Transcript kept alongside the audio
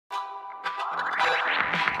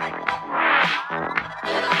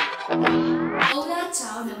Hola,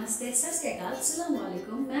 ciao, namaste, sat sri akal, assalamu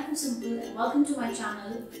alaikum. I am Simple and welcome to my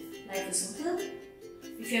channel Life is Simple.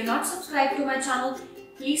 If you have not subscribed to my channel,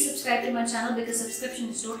 please subscribe to my channel because subscription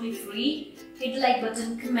is totally free. Hit the like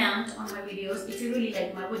button, comment on my videos if you really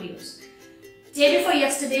like my videos. Day before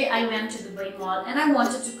yesterday, I went to the Dubai Mall and I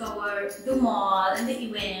wanted to cover the mall and the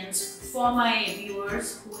events for my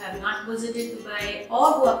viewers who have not visited Dubai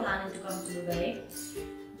or who are planning to come to Dubai.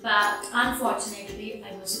 But unfortunately,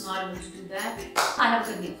 I was not able to do that. I have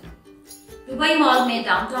good news. Dubai mall में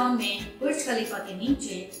downtown में बुर्ज खलीफा के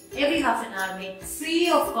नीचे every half an hour में free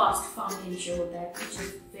of cost fountain show होता है, which is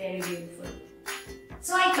very beautiful.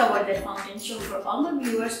 So I covered that fountain show for all my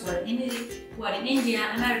viewers who are in India,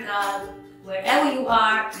 America, wherever you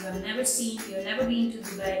are, you have never seen, you have never been to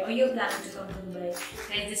Dubai, or you're planning to come to Dubai.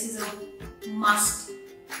 Guys, this is a must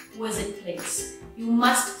visit place. You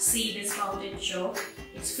must see this fountain show.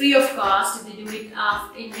 It's free of cost. They do it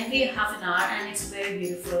in every half an hour and it's very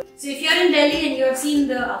beautiful. So if you're in Delhi and you have seen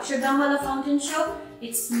the Akshardham Wala fountain show,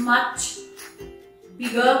 it's much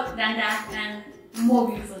bigger than that and more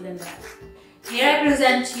beautiful than that. Here I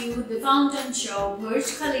present you the fountain show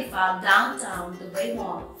Burj Khalifa downtown Dubai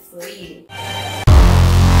Mall for you.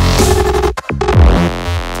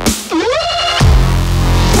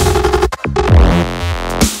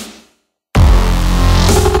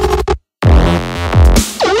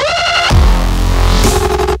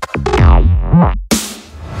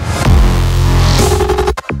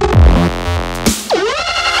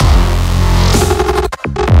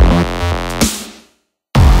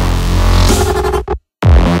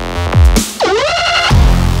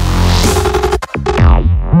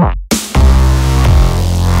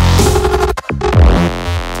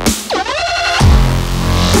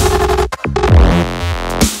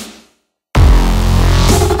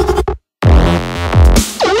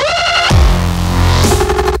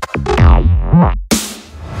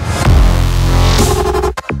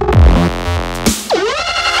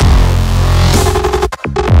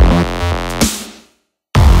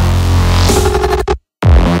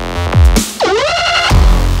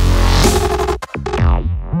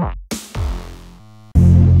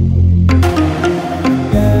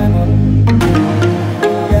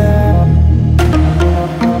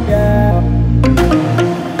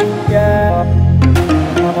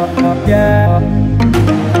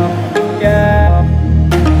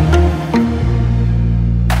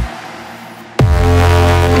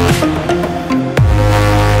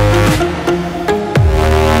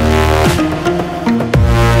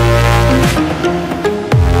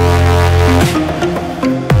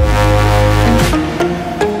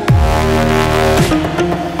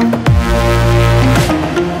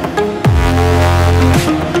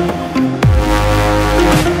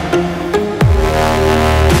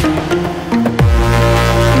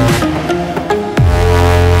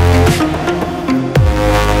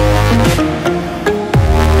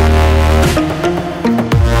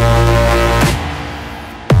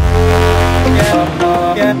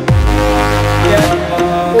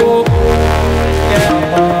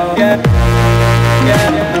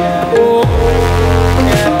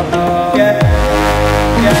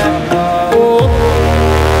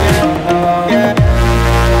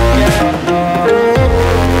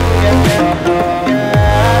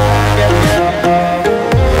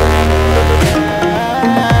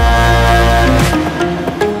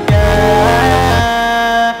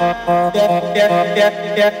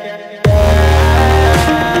 Yeah.